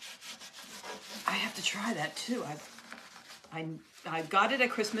I have to try that too. I got it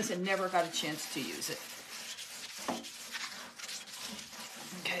at Christmas and never got a chance to use it.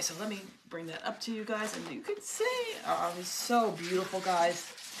 Okay, so let me bring that up to you guys, and you can see, oh, it's so beautiful,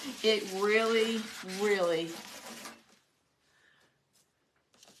 guys. It really, really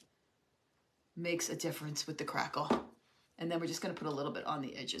makes a difference with the crackle. And then we're just going to put a little bit on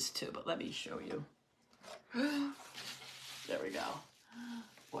the edges too, but let me show you. There we go.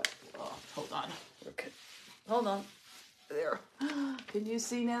 What? Oh, hold on. Okay. Hold on. There. Can you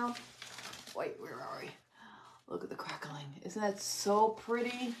see now? Wait, where are we? Look at the crackling. Isn't that so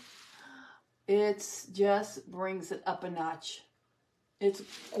pretty? It just brings it up a notch. It's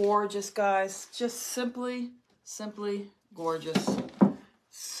gorgeous, guys. Just simply gorgeous.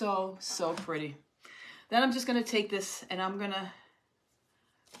 So pretty. Then I'm just going to take this and I'm going to,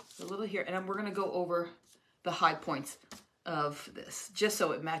 a little here, and we're going to go over the high points of this, just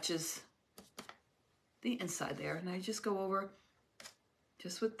so it matches the inside there. And I just go over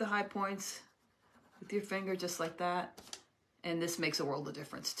just with the high points with your finger, just like that. And this makes a world of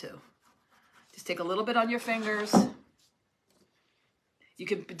difference too. Just take a little bit on your fingers. You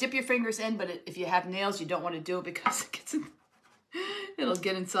can dip your fingers in, but if you have nails, you don't want to do it because it gets in, it'll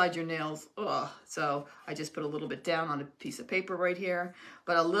get inside your nails. Ugh. So I just put a little bit down on a piece of paper right here.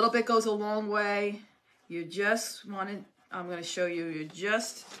 But a little bit goes a long way. You just want to, I'm going to show you, you're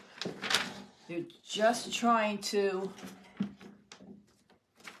just trying to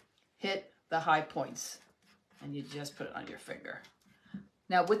hit the high points. And you just put it on your finger.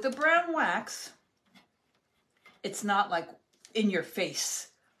 Now with the brown wax, it's not like in your face,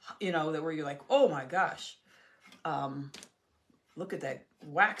 you know, where you're like, oh my gosh, look at that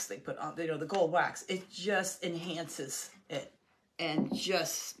wax they put on, you know, the gold wax. It just enhances it and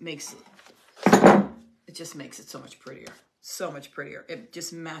just makes it so much prettier. So much prettier. It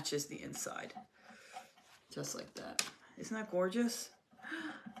just matches the inside. Just like that. Isn't that gorgeous?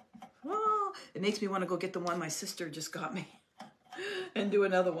 Oh, it makes me want to go get the one my sister just got me and do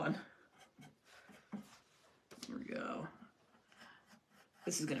another one. Here we go.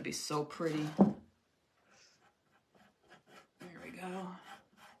 This is going to be so pretty. There we go.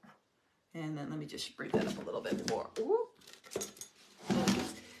 And then let me just bring that up a little bit more. Ooh.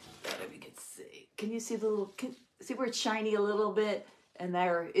 That we can see. Can you see the little? See where it's shiny a little bit, and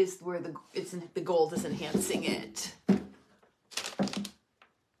there is where the gold is enhancing it.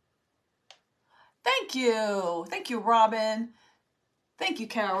 Thank you, Robin. Thank you,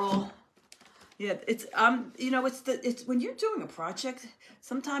 Carol. Yeah, it's you know, it's when you're doing a project,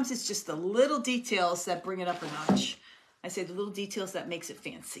 sometimes it's just the little details that bring it up a notch. I say the little details that makes it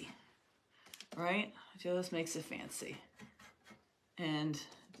fancy, right? Just makes it fancy. And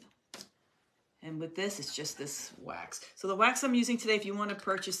with this, it's just this wax. So the wax I'm using today, if you want to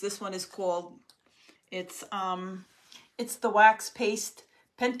purchase, this one is called, it's the wax paste,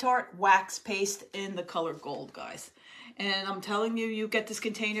 Pentart wax paste in the color gold, guys. And I'm telling you, you get this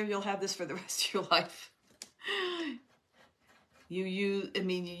container, you'll have this for the rest of your life. You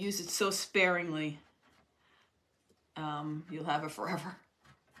use it so sparingly. You'll have it forever.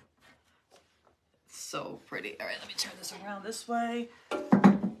 So pretty. All right, let me turn this around this way.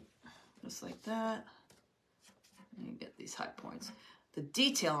 Just like that. And you get these high points. The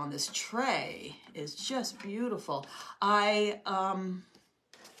detail on this tray is just beautiful. I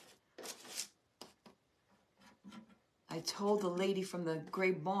told the lady from the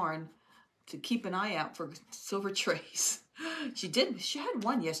Gray Barn to keep an eye out for silver trays. She did. She had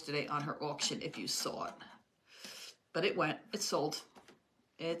one yesterday on her auction, if you saw it. But it sold.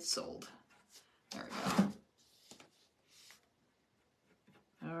 It sold. There we go.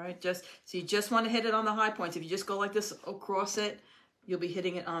 All right, so you just want to hit it on the high points. If you just go like this across it, you'll be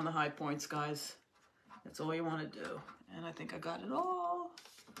hitting it on the high points, guys. That's all you want to do. And I think I got it all.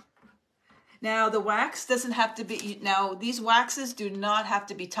 Now, the wax doesn't have to be, now these waxes do not have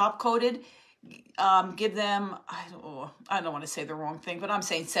to be top coated. Give them, I don't want to say the wrong thing, but I'm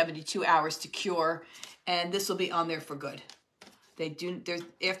saying 72 hours to cure, and this will be on there for good.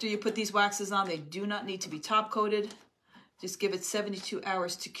 After you put these waxes on, they do not need to be top coated. Just give it 72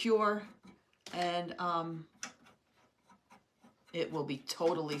 hours to cure, and it will be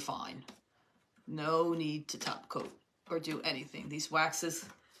totally fine. No need to top coat or do anything. These waxes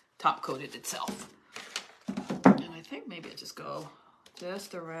top coated itself. And I think maybe I just go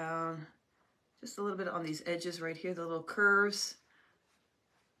just around, just a little bit on these edges right here, the little curves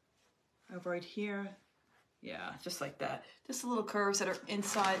over right here. Yeah, just like that. Just the little curves that are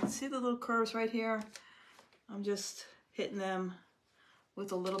inside. See the little curves right here? I'm just hitting them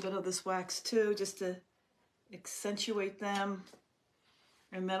with a little bit of this wax too, just to accentuate them.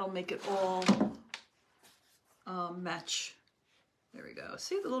 And that'll make it all match. There we go.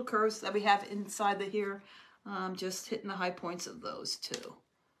 See the little curves that we have inside the here? Just hitting the high points of those too.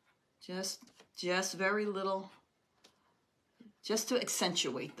 Just very little, just to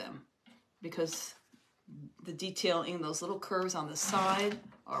accentuate them, because the detailing, those little curves on the side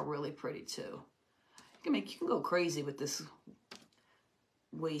are really pretty too. You can go crazy with this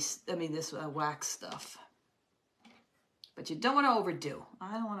this wax stuff. But you don't want to overdo.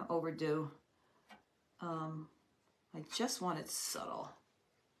 I don't want to overdo. I just want it subtle.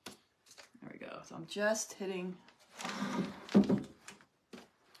 There we go. So I'm just hitting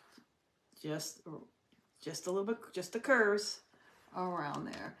just a little bit, just the curves around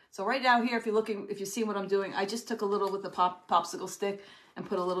there. So right now here, if you see what I'm doing, I just took a little with the popsicle stick and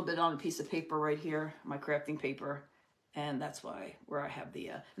put a little bit on a piece of paper right here, my crafting paper. And that's where I have the,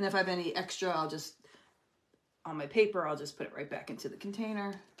 and if I have any extra, I'll just, on my paper, I'll just put it right back into the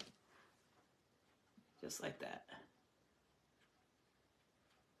container. Just like that.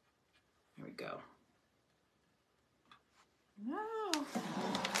 There we go. No.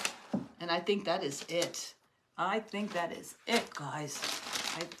 And I think that is it. I think that is it, guys.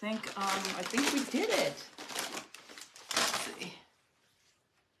 I think we did it. Let's see.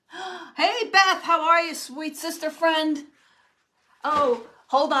 Hey, Beth, how are you, sweet sister friend? Oh,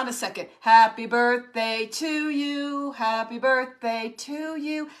 hold on a second. Happy birthday to you. Happy birthday to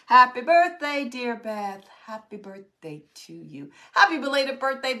you. Happy birthday, dear Beth. Happy birthday to you. Happy belated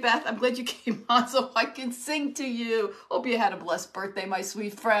birthday, Beth. I'm glad you came on so I can sing to you. Hope you had a blessed birthday, my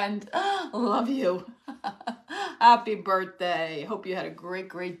sweet friend. Love you. Happy birthday. Hope you had a great,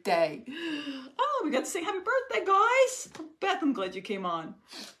 great day. Oh, we got to sing happy birthday, guys. Beth, I'm glad you came on.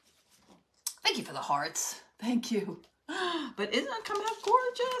 Thank you for the hearts. Thank you. But isn't it coming out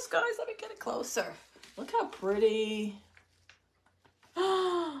gorgeous, guys? Let me get it closer. Look how pretty.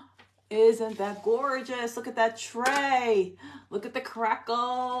 Isn't that gorgeous? Look at that tray. Look at the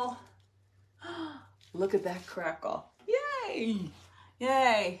crackle. Look at that crackle. Yay.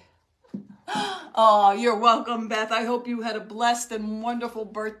 Yay. Oh, you're welcome, Beth. I hope you had a blessed and wonderful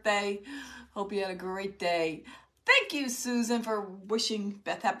birthday. Hope you had a great day. Thank you, Susan, for wishing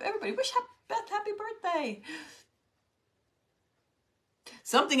Beth happy. Everybody wish Beth happy birthday.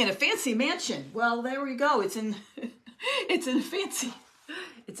 Something in a fancy mansion. Well, there we go. It's in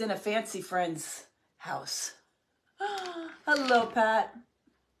a fancy friend's house. Hello, Pat.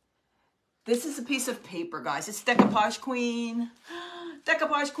 This is a piece of paper, guys. It's Decoupage Queen.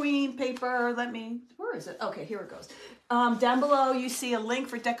 Decoupage Queen paper. Where is it? Okay, here it goes. Down below, you see a link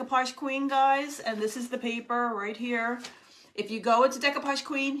for Decoupage Queen, guys. And this is the paper right here. If you go into Decoupage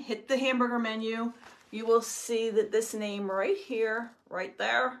Queen, hit the hamburger menu, you will see that this name right here, right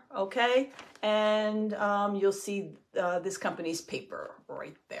there, okay? And you'll see this company's paper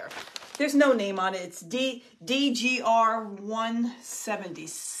right there. There's no name on it. It's DGR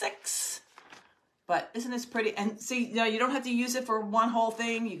 176. But isn't this pretty? And see, you don't have to use it for one whole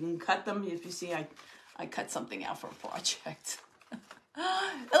thing. You can cut them. If you see, I cut something out for a project.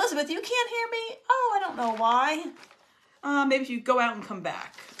 Elizabeth, you can't hear me? Oh, I don't know why. Maybe if you go out and come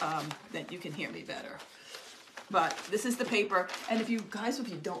back, then you can hear me better. But this is the paper. And if you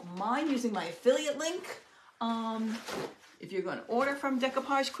don't mind using my affiliate link, if you're going to order from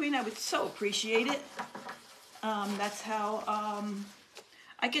Decoupage Queen, I would so appreciate it. That's how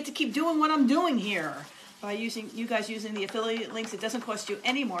I get to keep doing what I'm doing here. By you guys using the affiliate links, it doesn't cost you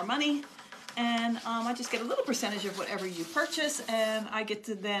any more money. And I just get a little percentage of whatever you purchase, and I get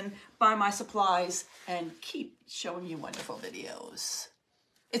to then buy my supplies and keep showing you wonderful videos.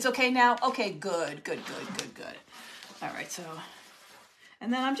 It's okay now? Okay, good. All right, so,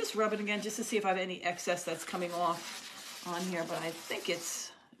 and then I'm just rubbing again just to see if I have any excess that's coming off on here, but I think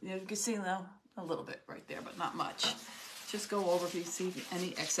it's, you can see now a little bit right there, but not much. Just go over if you see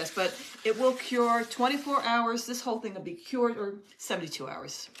any excess, but it will cure 24 hours. This whole thing will be cured, or 72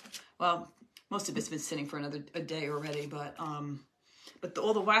 hours. Well, most of it's been sitting for a day already, but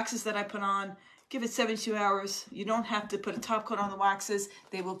all the waxes that I put on, give it 72 hours. You don't have to put a top coat on the waxes.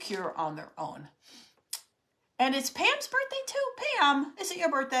 They will cure on their own. And it's Pam's birthday too. Pam, is it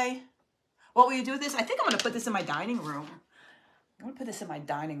your birthday? What will you do with this? I think I'm going to put this in my dining room. I'm going to put this in my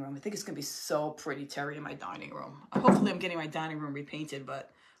dining room. I think it's going to be so pretty, Terry, in my dining room. Hopefully I'm getting my dining room repainted,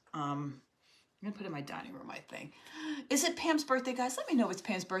 but I'm going to put it in my dining room, I think. Is it Pam's birthday, guys? Let me know if it's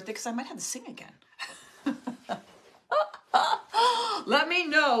Pam's birthday, because I might have to sing again. Let me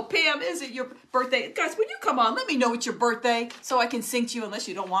know. Pam, is it your birthday? Guys, when you come on, let me know it's your birthday so I can sing to you, unless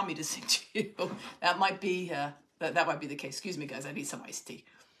you don't want me to sing to you. That might be that might be the case. Excuse me, guys. I need some iced tea.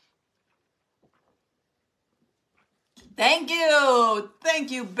 Thank you.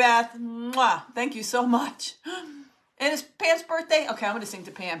 Thank you, Beth. Mwah. Thank you so much. And it's Pam's birthday. Okay, I'm going to sing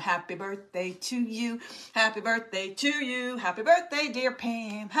to Pam. Happy birthday to you. Happy birthday to you. Happy birthday, dear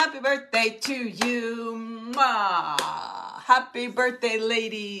Pam. Happy birthday to you. Mwah. Happy birthday,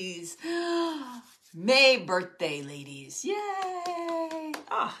 ladies. May birthday, ladies. Yay.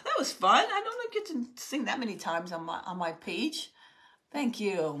 Ah, that was fun. I don't get to sing that many times on my page. Thank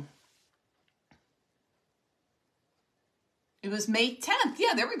you. It was May 10th.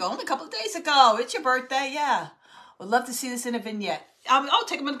 Yeah, there we go. Only a couple of days ago. It's your birthday. Yeah. Would love to see this in a vignette. I'm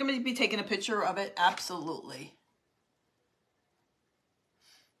going to be taking a picture of it. Absolutely.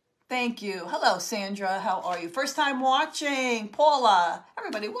 Thank you. Hello, Sandra. How are you? First time watching. Paula.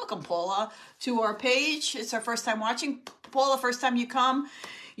 Everybody, welcome, Paula, to our page. It's our first time watching. Paula, first time you come.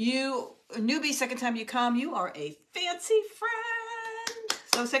 You, newbie, second time you come. You are a fancy friend.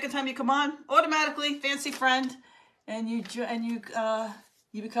 So second time you come on, automatically fancy friend. And you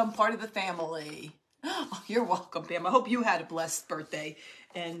become part of the family. Oh, you're welcome, Pam. I hope you had a blessed birthday.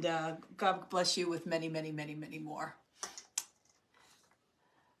 And God bless you with many, many, many, many more.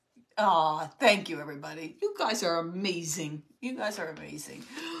 Oh, thank you, everybody. You guys are amazing. You guys are amazing.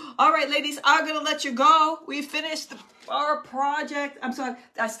 All right, ladies, I'm going to let you go. We finished our project. I'm sorry.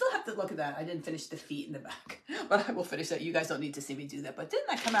 I still have to look at that. I didn't finish the feet in the back, but I will finish that. You guys don't need to see me do that. But didn't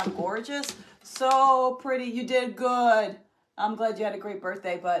that come out gorgeous? So pretty. You did good. I'm glad you had a great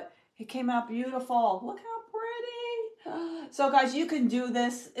birthday, but it came out beautiful. Look how pretty. So, guys, you can do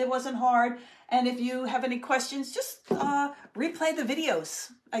this. It wasn't hard. And if you have any questions, just replay the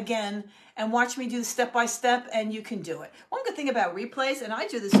videos again and watch me do the step-by-step, and you can do it. One good thing about replays, and I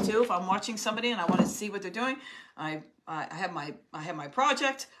do this too, if I'm watching somebody and I want to see what they're doing, I have my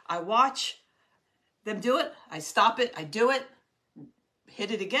project, I watch them do it, I stop it, I do it,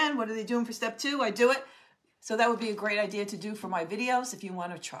 hit it again, what are they doing for step 2, I do it. So that would be a great idea to do for my videos if you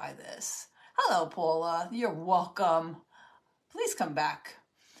want to try this. Hello, Paula, you're welcome. Please come back.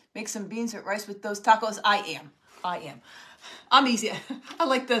 Make some beans with rice with those tacos. I am. I'm easy. I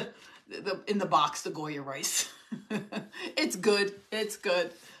like the in the box, the Goya rice. It's good. It's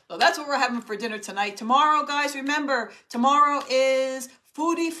good. So that's what we're having for dinner tonight. Tomorrow, guys, remember, tomorrow is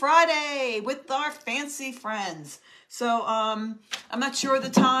Foodie Friday with our fancy friends. So I'm not sure of the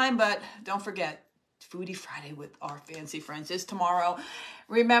time, but don't forget, Foodie Friday with our fancy friends is tomorrow.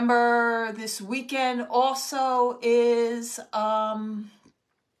 Remember, this weekend also is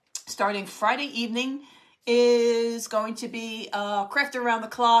starting Friday evening is going to be Craft Around the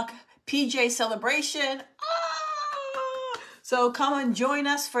Clock PJ celebration. So come and join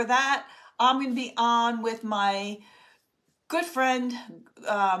us for that. I'm going to be on with my good friend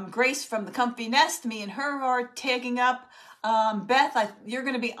Grace from the Comfy Nest. Me and her are tagging up. Beth, you're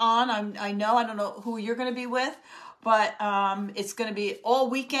going to be on. I don't know who you're going to be with, but it's going to be all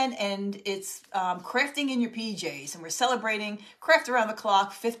weekend, and it's crafting in your PJs, and we're celebrating Craft Around the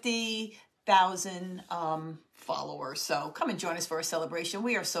Clock 50,000 followers. So come and join us for a celebration.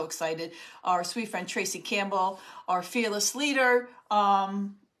 We are so excited. Our sweet friend Tracy Campbell, our fearless leader,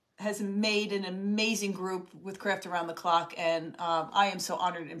 has made an amazing group with Craft Around the Clock, and I am so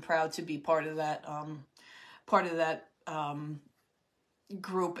honored and proud to be part of that.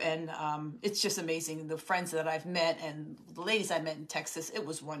 Group, and it's just amazing. The friends that I've met and the ladies I met in Texas, it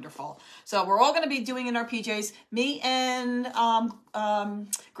was wonderful. So we're all going to be doing in our PJs. Me and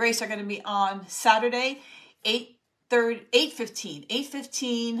Grace are going to be on Saturday,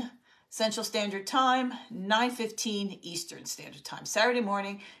 8:15 Central Standard Time, 9:15 Eastern Standard Time. Saturday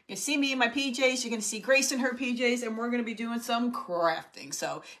morning, you see me in my PJs. You're going to see Grace in her PJs, and we're going to be doing some crafting.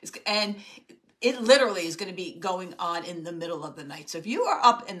 So it literally is going to be going on in the middle of the night. So if you are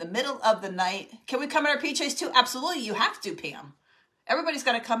up in the middle of the night, can we come in our PJs too? Absolutely, you have to, Pam. Everybody's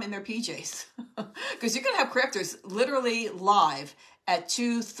got to come in their PJs because you're going to have crafters literally live at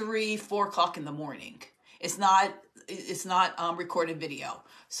 2, 3, 4 o'clock in the morning. It's not recorded video.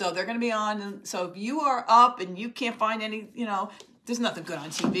 So they're going to be on. And so if you are up and you can't find any, there's nothing good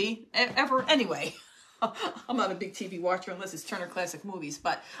on TV ever anyway. I'm not a big TV watcher unless it's Turner Classic Movies,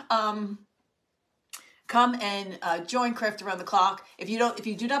 but come and join Craft Around the Clock. If you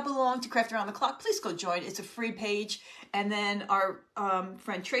do not belong to Craft Around the Clock, please go join. It's a free page. And then our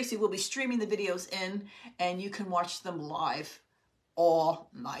friend Tracy will be streaming the videos in, and you can watch them live all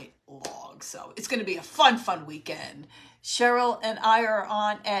night long. So it's going to be a fun weekend. Cheryl and I are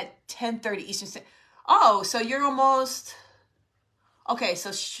on at 10:30 Eastern Standard. Oh, so you're almost... Okay,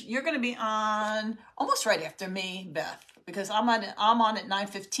 so you're going to be on almost right after me, Beth, because I'm on at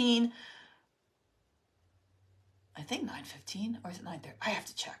 9:15. I think 9:15, or is it 9:30? I have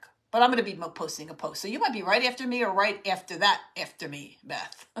to check. But I'm going to be posting a post. So you might be right after me or right after that after me,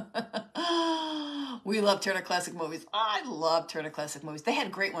 Beth. We love Turner Classic Movies. I love Turner Classic Movies. They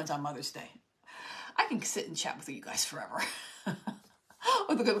had great ones on Mother's Day. I can sit and chat with you guys forever.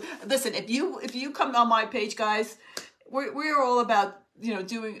 Listen, if you come on my page, guys, we're all about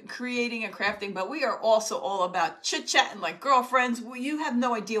creating and crafting, but we are also all about chit-chatting like girlfriends. You have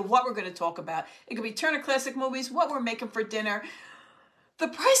no idea what we're going to talk about. It could be Turner Classic Movies, what we're making for dinner, the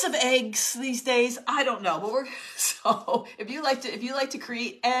price of eggs these days, I don't know. But so if you like to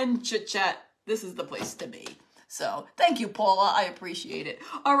create and chit-chat, this is the place to be. So thank you, Paula. I appreciate it.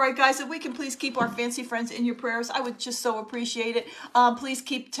 All right, guys, if we can please keep our fancy friends in your prayers, I would just so appreciate it. Please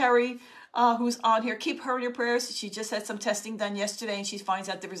keep Terry, who's on here, keep her in your prayers. She just had some testing done yesterday, and she finds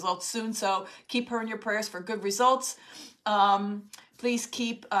out the results soon. So keep her in your prayers for good results. Please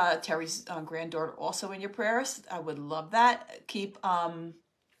keep Terry's granddaughter also in your prayers. I would love that. Keep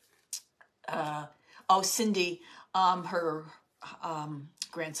Cindy, her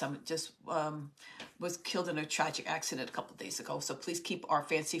grandson just was killed in a tragic accident a couple of days ago. So please keep our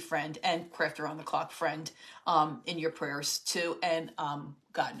fancy friend and crafter on the clock friend in your prayers too. And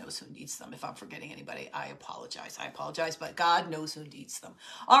God knows who needs them. If I'm forgetting anybody, I apologize. But God knows who needs them.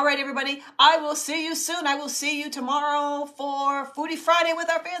 All right, everybody. I will see you soon. I will see you tomorrow for Foodie Friday with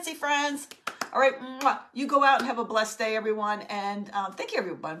our fancy friends. All right. You go out and have a blessed day, everyone. And thank you,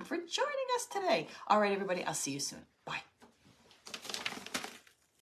 everyone, for joining us today. All right, everybody. I'll see you soon. Bye.